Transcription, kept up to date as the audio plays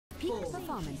Peak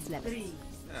performance level. 3,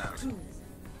 2,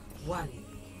 1.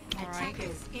 Alright.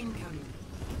 Attackers incoming.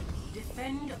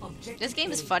 Defend objective. This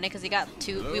game is funny because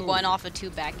we won off of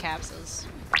 2 back caps. So it was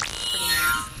pretty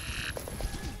nice.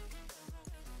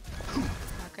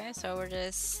 Okay, so we're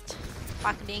just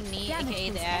pocketing me,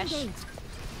 aka the Ash.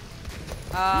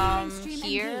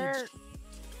 Here,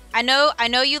 I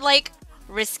know you like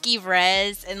risky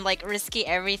res and like risky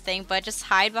everything, but just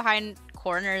hide behind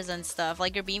corners and stuff.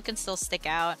 Like your beam can still stick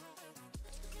out.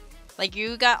 Like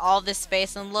you got all this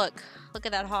space, and look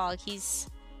at that hog. He's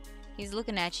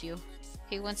looking at you.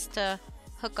 He wants to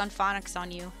hook on phonics on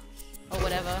you or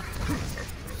whatever.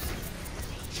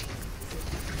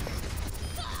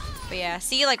 But yeah,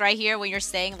 see, like right here when you're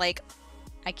staying, like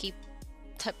I keep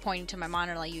pointing to my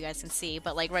monitor like you guys can see,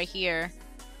 but like right here,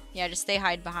 yeah, just stay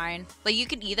hide behind. Like you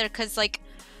can either, cause like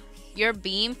your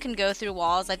beam can go through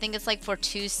walls. I think it's like for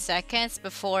 2 seconds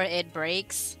before it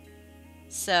breaks.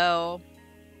 So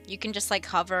you can just like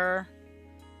hover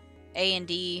A and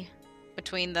D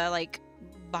between the like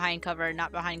behind cover,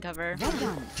 not behind cover.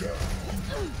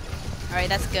 Alright,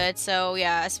 that's good. So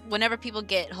yeah, whenever people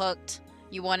get hooked,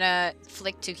 you want to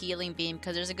flick to healing beam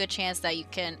because there's a good chance that you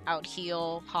can out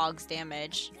heal Hog's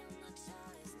damage.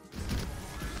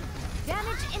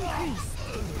 Damage increase.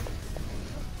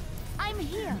 I'm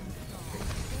here.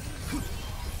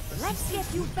 Let's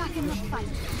get you back in the fight.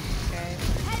 Okay.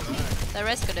 The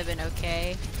rest could have been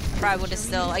okay. Probably would have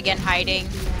still, again, hiding.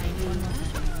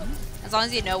 As long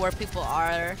as you know where people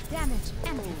are,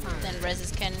 then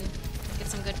reses can get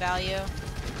some good value.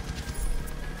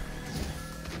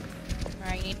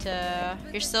 Alright, you need to...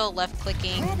 You're still left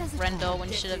clicking Rendell when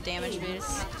you should have damage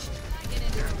boost.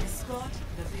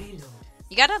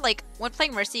 You gotta like, when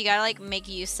playing Mercy, you gotta like make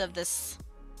use of this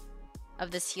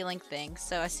healing thing.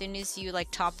 So as soon as you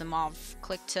like top them off,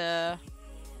 click to...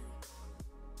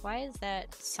 Why is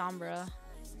that Sombra?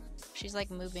 She's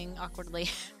like moving awkwardly.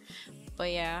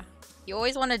 But yeah, you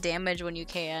always want to damage when you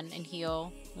can and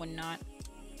heal when not.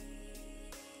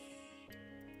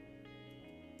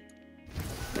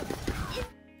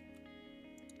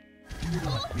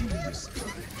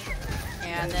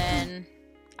 Yeah, and then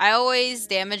I always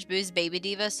damage boost Baby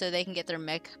Diva so they can get their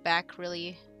mech back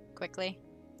really quickly.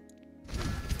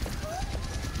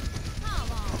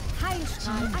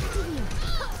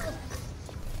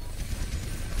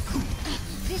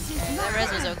 That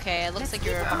res was okay. It looks like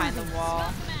you were behind the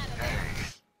wall.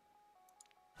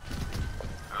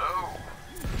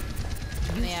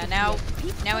 Yeah, now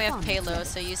we have payload,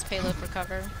 so use payload for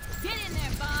cover. Get in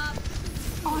there, Bob.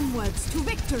 Onwards to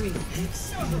victory.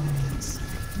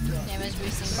 Damage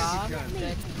boosting Bob.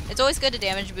 Good. It's always good to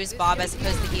damage boost Bob as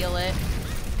opposed to heal it.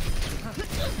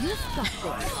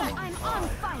 I'm on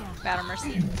fire. Battle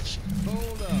Mercy.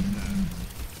 Hold up.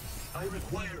 I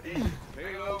require aid.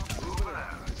 Payload moving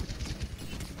out.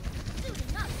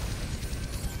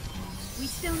 We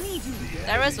still need you.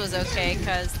 That res was okay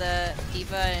because the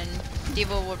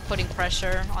Diva were putting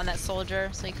pressure on that soldier,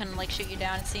 so he couldn't like shoot you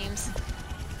down, it seems.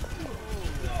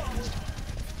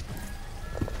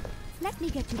 Let me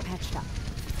get you patched up.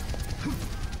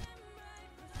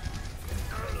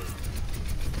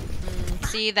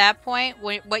 See that point?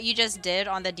 What you just did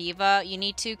on the Diva, you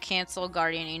need to cancel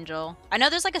Guardian Angel. I know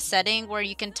there's like a setting where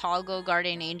you can toggle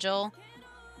Guardian Angel.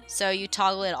 So you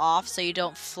toggle it off so you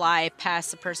don't fly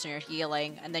past the person you're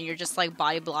healing. And then you're just like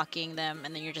body blocking them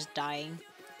and then you're just dying.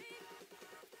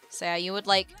 So yeah, you would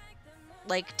like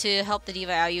to help the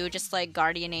Diva out, you would just like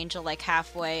Guardian Angel like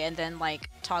halfway and then like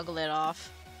toggle it off.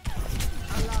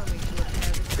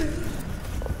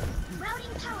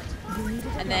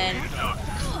 And then,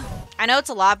 I know it's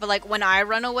a lot, but like when I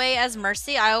run away as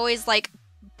Mercy, I always like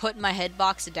put my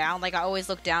hitbox down. Like I always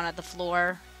look down at the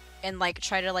floor and like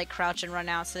try to like crouch and run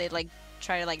out so they like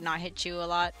try to like not hit you a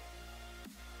lot.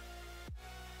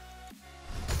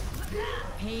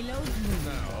 Payload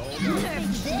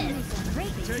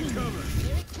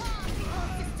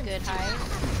Good hide.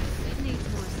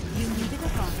 You needed a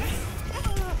bonus.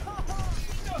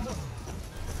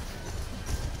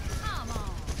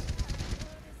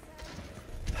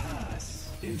 Pass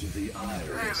into the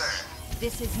iris.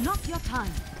 This is not your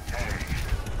time.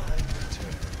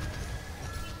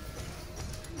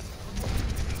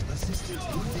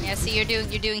 Yeah, see, you're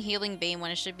doing healing beam when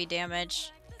it should be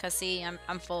damage. Cause see,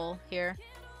 I'm full here.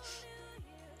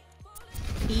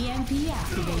 EMP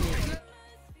activated.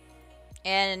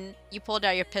 And you pulled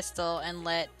out your pistol and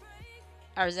let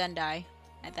our Zen die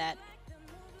at that.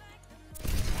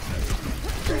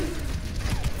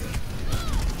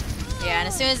 Yeah, and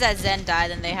as soon as that Zen died,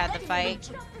 then they had the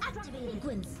fight.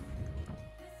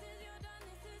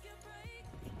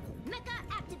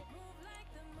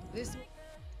 This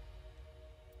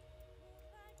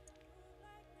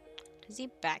Does he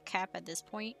back cap at this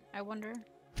point? I wonder.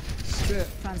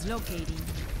 translocating.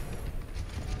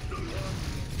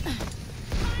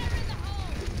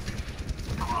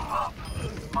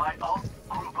 My ult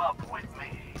group up with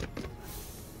me.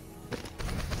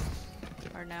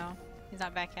 Or no, he's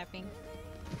not back capping.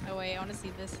 Oh wait, I want to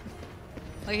see this.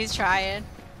 Look, he's trying.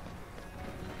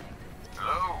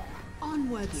 Hello.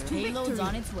 Onwards to Payload's victory.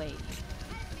 on its way.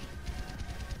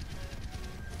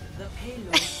 The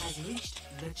payload has reached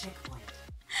the checkpoint.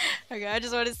 Okay, I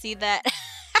just want to see that.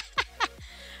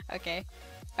 Okay,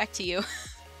 back to you.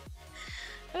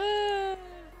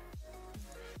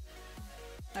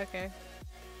 Okay.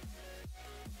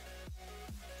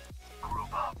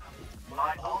 Group up.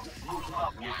 My ult group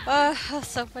up with That's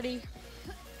so funny.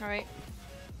 Alright.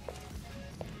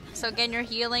 So again, your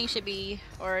healing should be,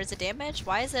 or is it damage?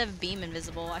 Why is the beam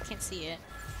invisible? I can't see it.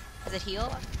 Is it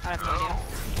heal? I have no idea.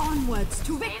 Onwards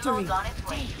to victory. Payload's on its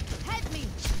way. Help me.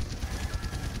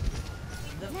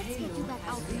 The payload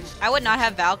has reached I would not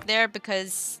have Valk there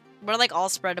because we're like all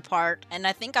spread apart, and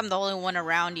I think I'm the only one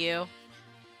around you.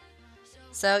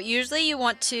 So usually you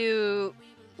want to,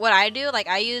 what I do, like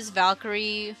I use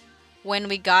Valkyrie when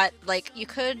we got, like you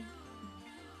could,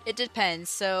 it depends.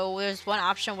 So there's one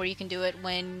option where you can do it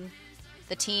when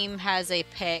the team has a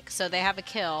pick, so they have a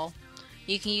kill.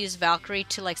 You can use Valkyrie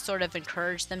to like sort of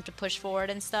encourage them to push forward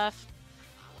and stuff.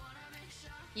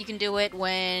 You can do it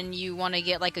when you want to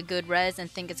get like a good res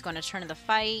and think it's going to turn the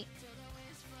fight.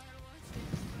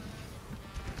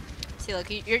 See, look,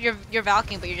 you're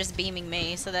Valking, but you're just beaming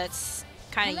me, so that's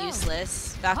kind of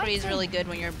useless. Valkyrie is really good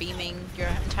when you're beaming your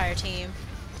entire team.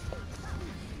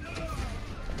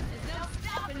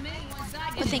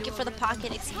 Well, thank you for the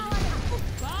pocket, XP.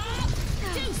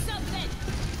 Do something.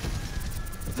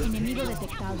 Enemigo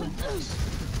detectado.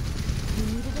 You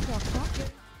needed a doctor?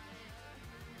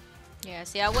 Yeah,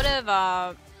 see, I would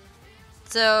have,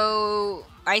 so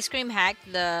Ice Cream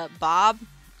hacked the Bob,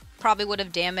 probably would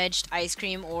have damaged Ice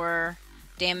Cream or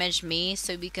damaged me,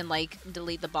 so we can, like,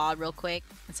 delete the Bob real quick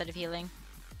instead of healing.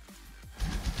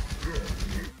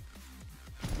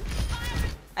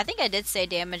 I think I did say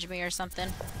damage me or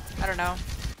something. I don't know.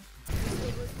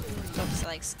 Oops,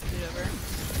 like, scoot over.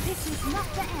 This is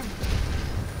not the end.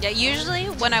 Yeah, usually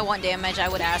when I want damage, I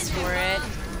would ask for it.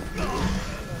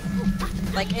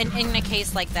 Like, in a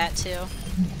case like that, too.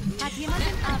 Hat jemand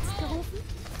den Arzt gerufen?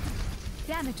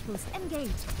 Damage boost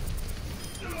engaged.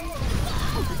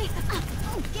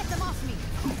 Get them off me.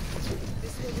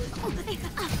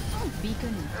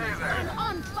 Beacon I'm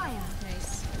on fire.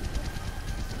 Nice.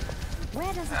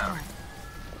 Where does it hurt?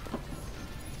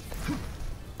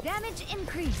 Damage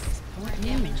increased.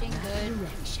 Damaging, good.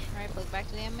 Alright, look back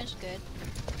to damage, good.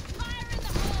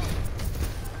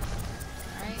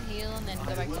 Alright, heal, and then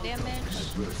go back to damage.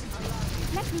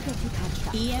 Let me get you patched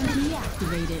up. EMP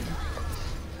activated.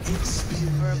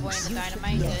 We're avoiding the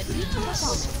dynamite, good.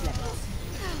 Performance levels.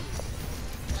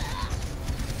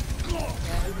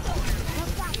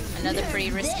 Another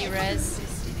pretty risky res.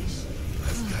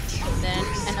 And then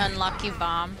an unlucky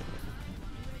bomb.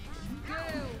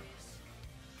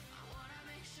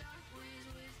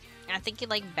 I think he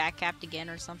like backcapped again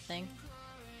or something.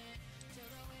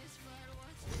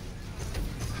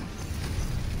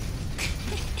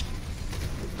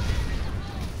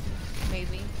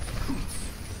 Maybe.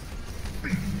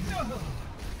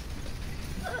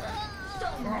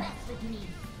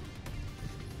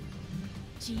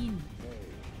 Jean.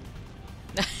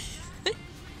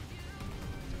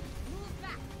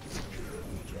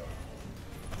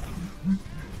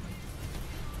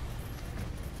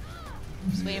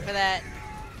 Just waiting for that.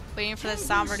 Waiting for that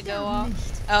somber to go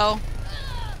off. Oh.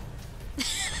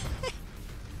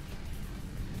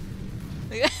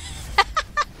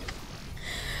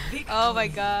 Oh my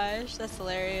gosh, that's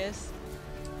hilarious.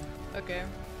 Okay.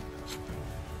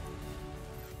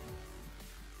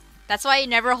 That's why you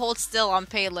never hold still on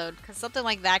payload, because something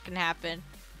like that can happen.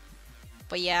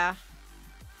 But yeah.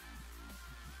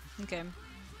 Okay.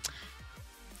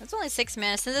 That's only 6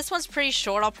 minutes, and this one's pretty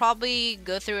short. I'll probably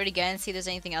go through it again, see if there's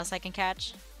anything else I can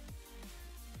catch.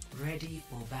 ready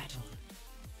for battle.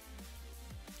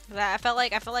 I felt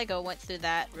like I went through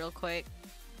that real quick,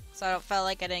 so I felt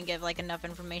like I didn't give like enough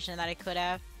information that I could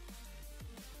have.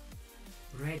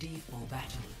 Ready for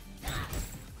battle.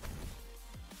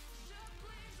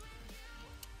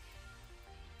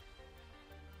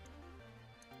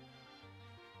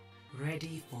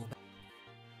 Ready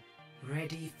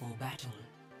for battle.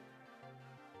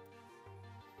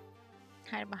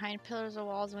 Hide behind pillars or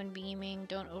walls when beaming.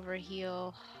 Don't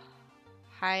overheal.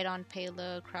 Hide on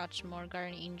payload. Crouch more.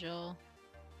 Guardian angel.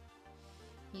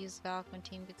 Use Valk when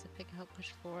team gets a pick and help push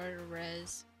forward or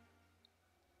res.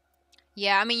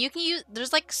 Yeah, I mean you can use,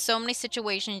 there's like so many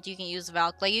situations you can use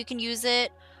Valk. Like you can use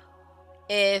it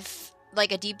if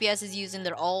like a DPS is using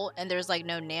their ult and there's like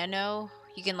no nano.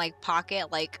 You can like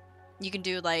pocket, like you can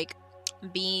do like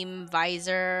beam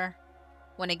visor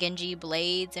when a Genji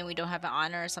blades and we don't have an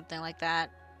honor or something like that.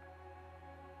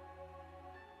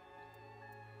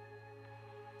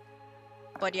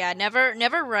 But yeah,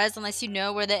 never res unless you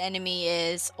know where the enemy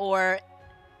is, or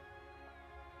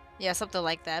yeah, something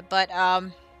like that. But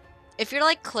if you're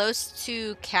like close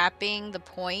to capping the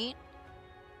point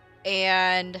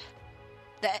and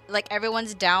like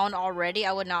everyone's down already,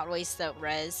 I would not waste that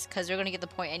res because you're gonna get the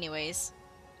point anyways.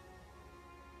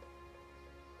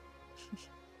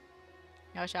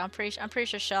 No, I'm pretty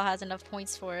sure Shell has enough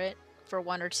points for it, for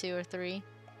 1 or 2 or 3.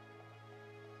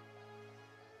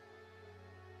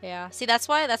 Yeah, see that's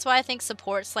why I think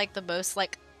support's like the most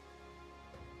like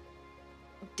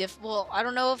well, I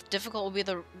don't know if difficult would be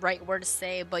the right word to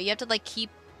say, but you have to like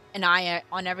keep an eye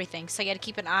on everything. So you got to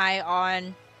keep an eye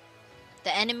on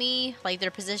the enemy, like their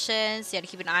positions. You got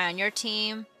to keep an eye on your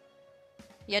team.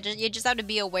 You just have to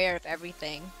be aware of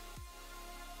everything.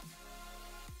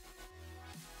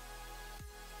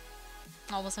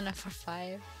 Almost enough for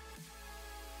 5.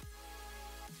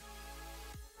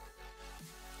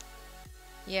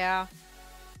 Yeah.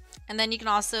 And then you can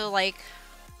also like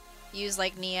use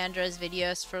like Neandra's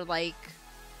videos for like,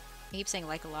 I keep saying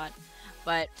like a lot,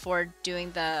 but for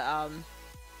doing the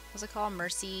what's it called,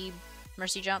 mercy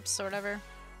jumps or whatever.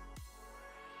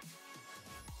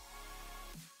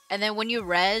 And then when you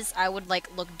res, I would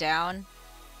like look down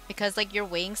because like your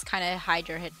wings kind of hide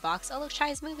your hitbox. Oh look, Chai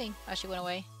is moving. Oh, she went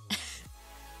away.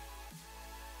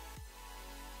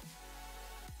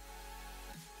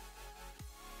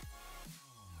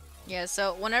 Yeah,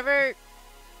 so whenever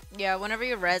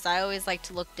you res, I always like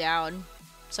to look down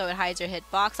so it hides your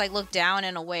hitbox. Like look down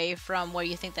and away from where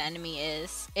you think the enemy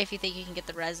is, if you think you can get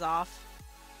the res off,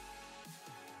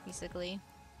 basically.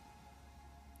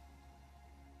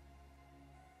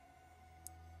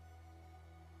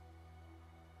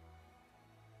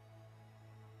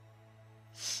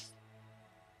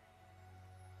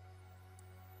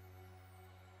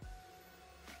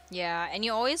 Yeah, and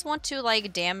you always want to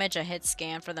like damage a hit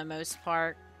scan for the most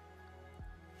part.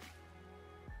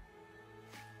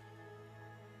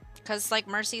 Because like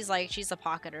Mercy's like, she's a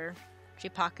pocketer. She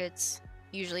pockets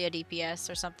usually a DPS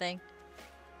or something.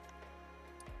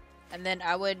 And then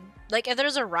I would, like if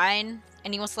there's a Ryan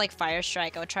and he wants to like fire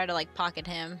strike, I would try to like pocket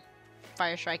him.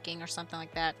 Fire striking or something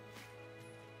like that.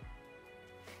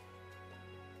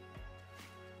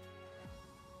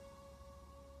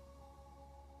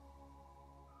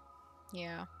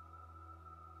 Yeah.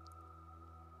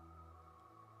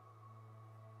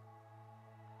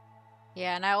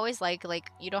 Yeah, and I always like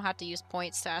you don't have to use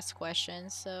points to ask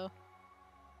questions, so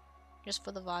just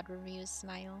for the VOD reviews,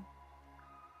 smile.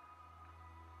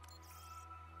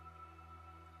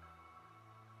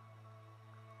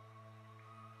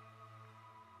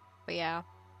 But yeah,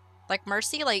 like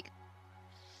Mercy, like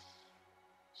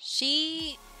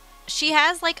she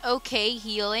has like okay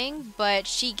healing, but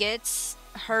she gets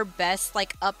her best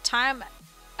like uptime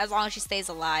as long as she stays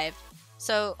alive.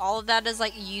 So all of that is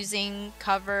like using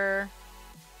cover,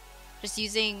 just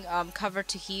using cover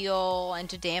to heal and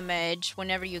to damage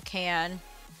whenever you can.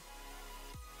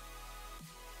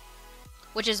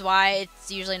 Which is why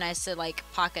it's usually nice to like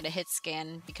pocket a hit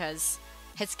scan, because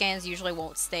hit scans usually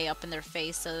won't stay up in their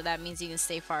face, so that means you can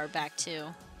stay far back too.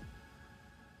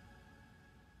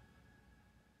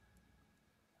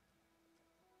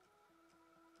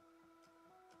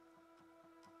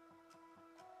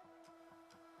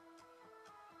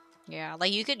 Yeah,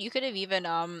 like you could have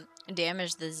even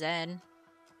damaged the Zen.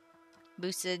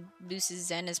 Boosted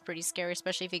Zen is pretty scary,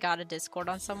 especially if you got a Discord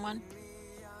on someone.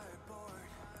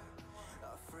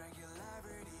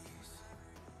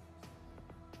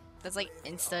 That's like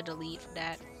insta delete for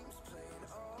that.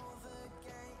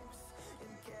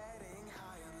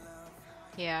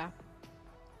 Yeah.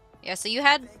 Yeah, so you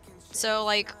had, so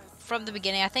like from the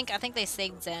beginning, I think they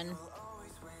saved Zen.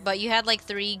 But you had like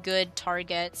 3 good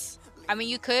targets. I mean,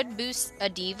 you could boost a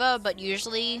D.Va, but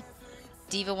usually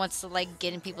D.Va wants to like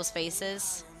get in people's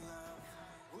faces.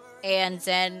 And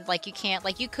Zen, like you can't,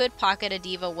 like you could pocket a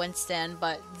D.Va Winston,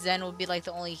 but Zen would be like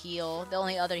the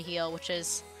only other heal, which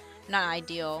is not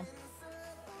ideal.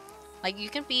 Like you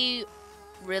can be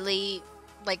really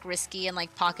like risky and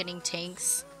like pocketing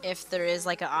tanks if there is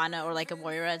like a Ana or like a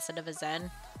Moira instead of a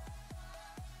Zen.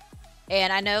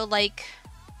 And I know like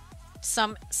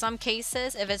some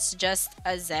cases, if it's just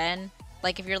a Zen,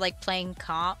 like if you're like playing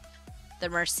comp, the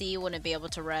Mercy wouldn't be able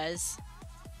to res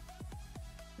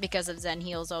because of Zen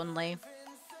heals only.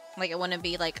 Like it wouldn't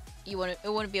be like it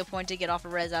wouldn't be a point to get off a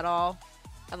res at all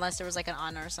unless there was like an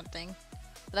honor or something.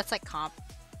 But that's like comp.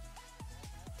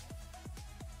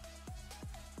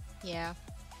 Yeah.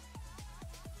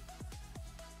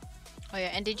 Oh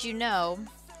yeah, and did you know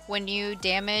when you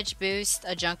damage boost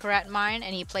a Junkrat mine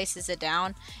and he places it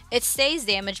down, it stays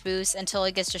damage boost until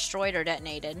it gets destroyed or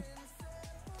detonated.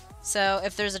 So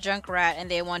if there's a Junkrat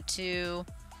and they want to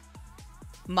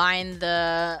mine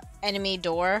the enemy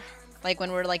door, like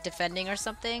when we're like defending or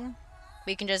something,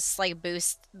 we can just like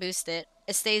boost it.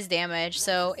 It stays damage,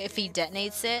 so if he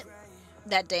detonates it,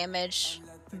 that damage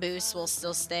boost will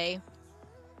still stay.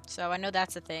 So I know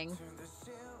that's a thing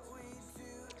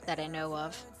that I know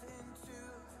of.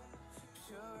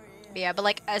 But yeah, but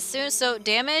like as soon, so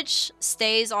damage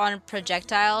stays on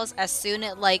projectiles as soon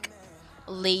it like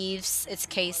leaves its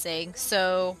casing.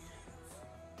 So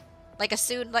like as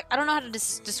soon, like I don't know how to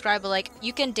describe it, like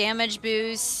you can damage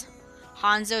boost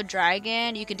Hanzo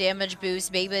Dragon, you can damage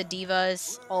boost Baby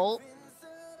Diva's ult,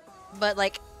 but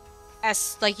like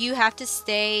as like you have to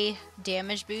stay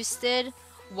damage boosted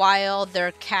while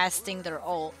they're casting their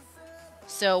ult.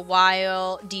 So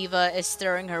while Diva is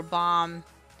throwing her bomb,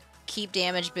 keep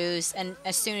damage boost, and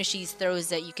as soon as she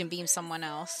throws it, you can beam someone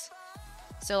else.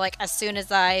 So like as soon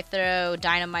as I throw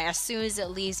dynamite, as soon as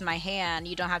it leaves my hand,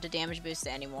 you don't have to damage boost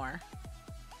it anymore.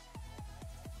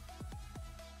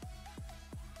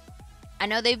 I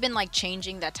know they've been like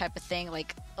changing that type of thing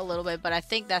like a little bit, but I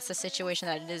think that's the situation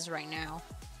that it is right now.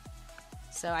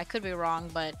 So I could be wrong,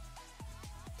 but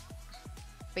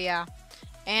yeah.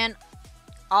 And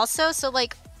also, so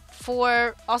like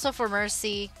for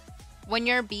Mercy, when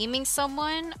you're beaming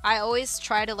someone, I always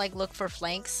try to like look for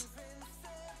flanks.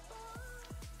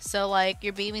 So like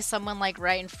you're beaming someone like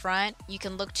right in front, you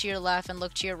can look to your left and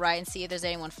look to your right and see if there's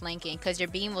anyone flanking, because your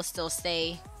beam will still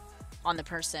stay on the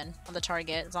person, on the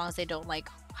target, as long as they don't like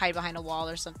hide behind a wall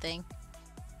or something.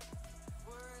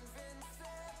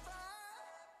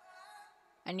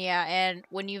 And yeah, and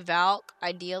when you Valk,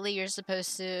 ideally you're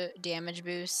supposed to damage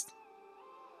boost.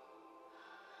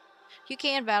 You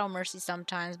can battle Mercy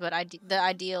sometimes, but the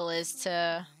ideal is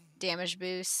to damage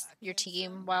boost your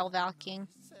team while Valking,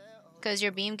 because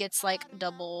your beam gets like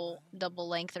double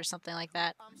length or something like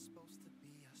that.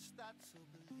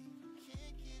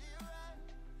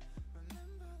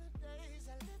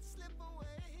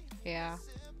 Yeah.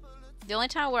 The only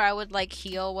time where I would like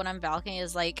heal when I'm Valking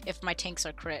is like if my tanks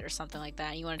are crit or something like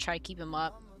that, and you want to try to keep him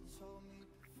up,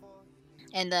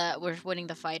 and we're winning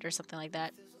the fight or something like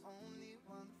that.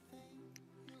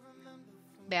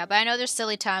 Yeah, but I know there's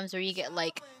silly times where you get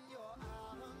like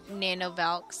nano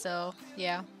Valk, so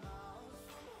yeah.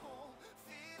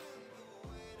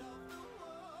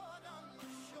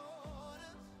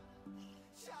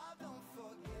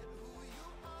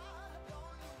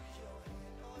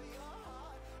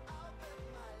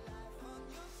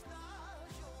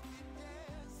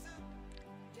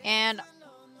 And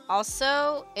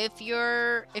also, if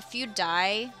you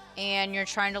die and you're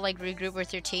trying to like regroup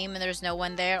with your team and there's no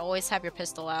one there, always have your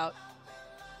pistol out,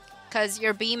 because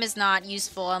your beam is not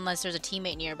useful unless there's a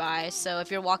teammate nearby. So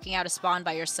if you're walking out of spawn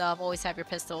by yourself, always have your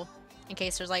pistol in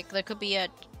case there's like, there could be a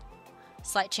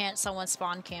slight chance someone's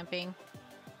spawn camping.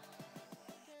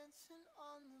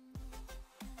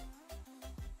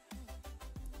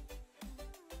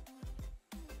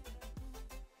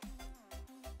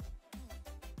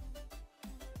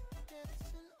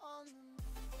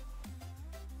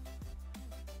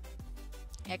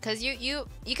 Yeah, because you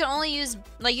can only use,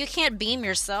 like, you can't beam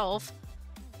yourself.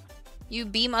 You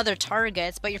beam other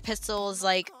targets, but your pistol is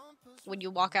like when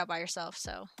you walk out by yourself,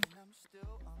 so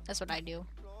that's what I do.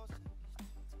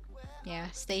 Yeah,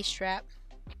 stay strapped.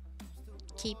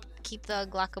 Keep the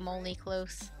guacamole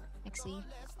close. XC.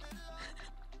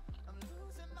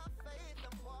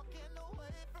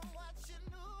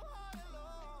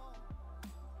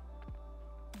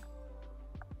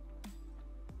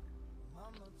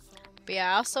 But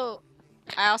yeah,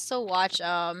 I also watch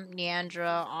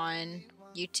Neandra on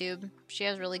YouTube. She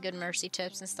has really good Mercy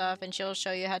tips and stuff, and she'll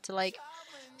show you how to like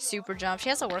super jump. She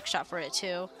has a workshop for it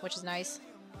too, which is nice.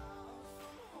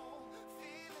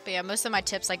 But yeah, most of my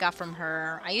tips I got from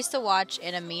her. I used to watch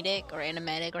Animedic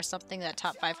or something, that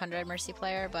top 500 Mercy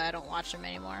player, but I don't watch them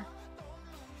anymore.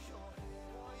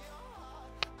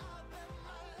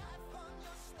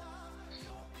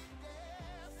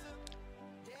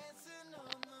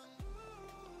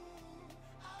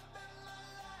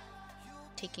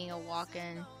 Taking a walk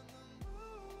in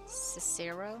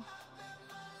Cicero.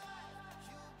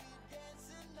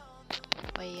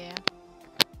 But yeah.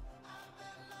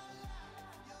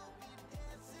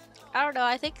 I don't know.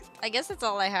 I guess that's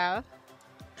all I have.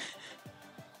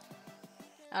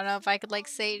 I don't know if I could like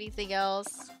say anything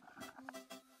else.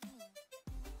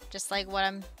 Just like what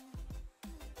I'm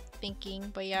thinking,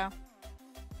 but yeah.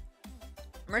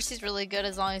 Mercy's really good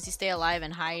as long as you stay alive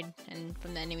and hide and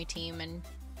from the enemy team and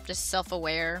just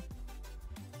self-aware.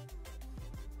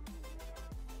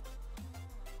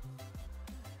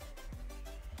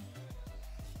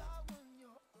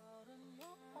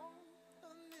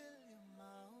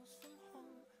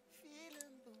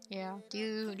 Yeah. Do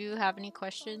you have any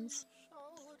questions?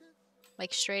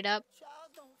 Like straight up?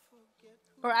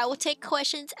 Or I will take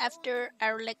questions after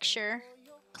our lecture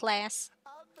class.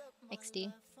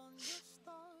 XD.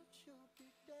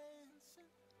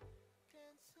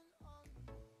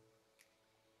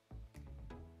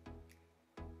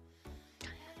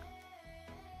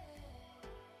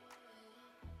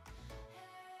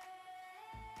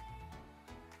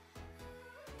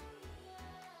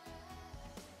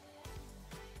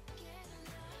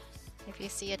 If you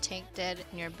see a tank dead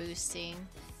and you're boosting,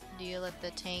 do you let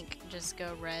the tank just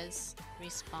go res,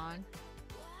 respawn?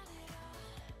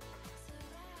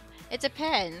 It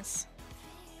depends.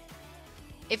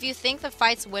 If you think the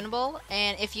fight's winnable,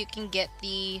 and if you can get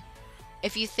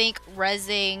if you think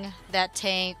rezzing that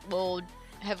tank will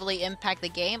heavily impact the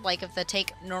game, like if the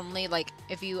tank normally, like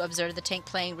if you observe the tank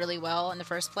playing really well in the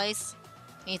first place,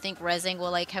 and you think rezzing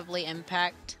will like heavily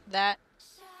impact that.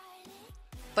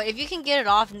 But if you can get it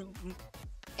off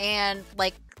and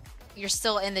like you're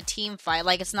still in the team fight,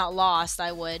 like it's not lost,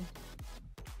 I would.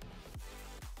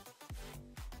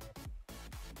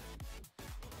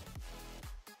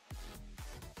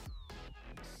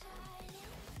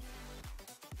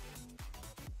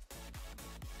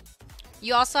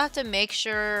 You also have to make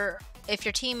sure if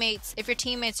your teammates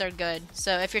are good.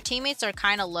 So if your teammates are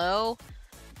kind of low,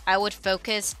 I would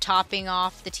focus topping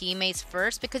off the teammates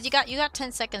first, because you got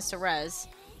 10 seconds to res.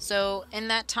 So in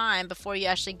that time before you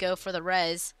actually go for the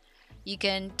res, you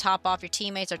can top off your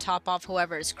teammates or top off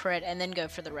whoever is crit and then go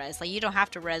for the res. Like you don't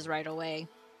have to res right away.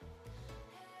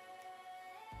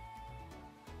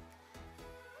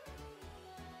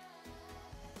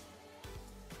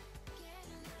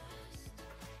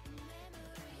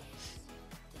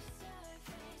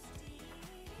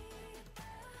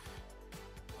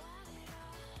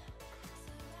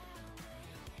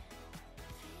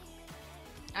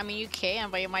 I mean, you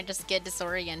can, but you might just get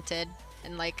disoriented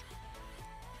and like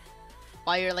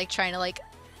while you're like trying to like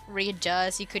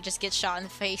readjust, you could just get shot in the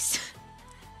face.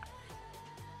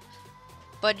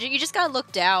 But you just gotta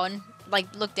look down,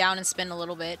 like look down and spin a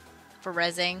little bit for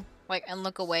rezzing, like, and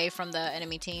look away from the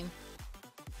enemy team.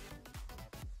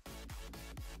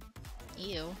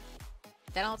 Ew.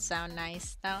 That don't sound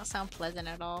nice. That don't sound pleasant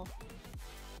at all.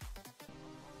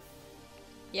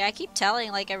 Yeah, I keep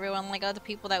telling like everyone, like other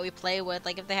people that we play with,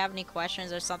 like if they have any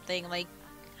questions or something, like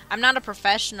I'm not a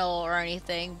professional or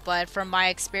anything, but from my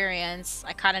experience,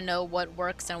 I kind of know what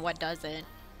works and what doesn't.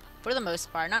 For the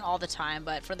most part, not all the time,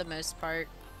 but for the most part.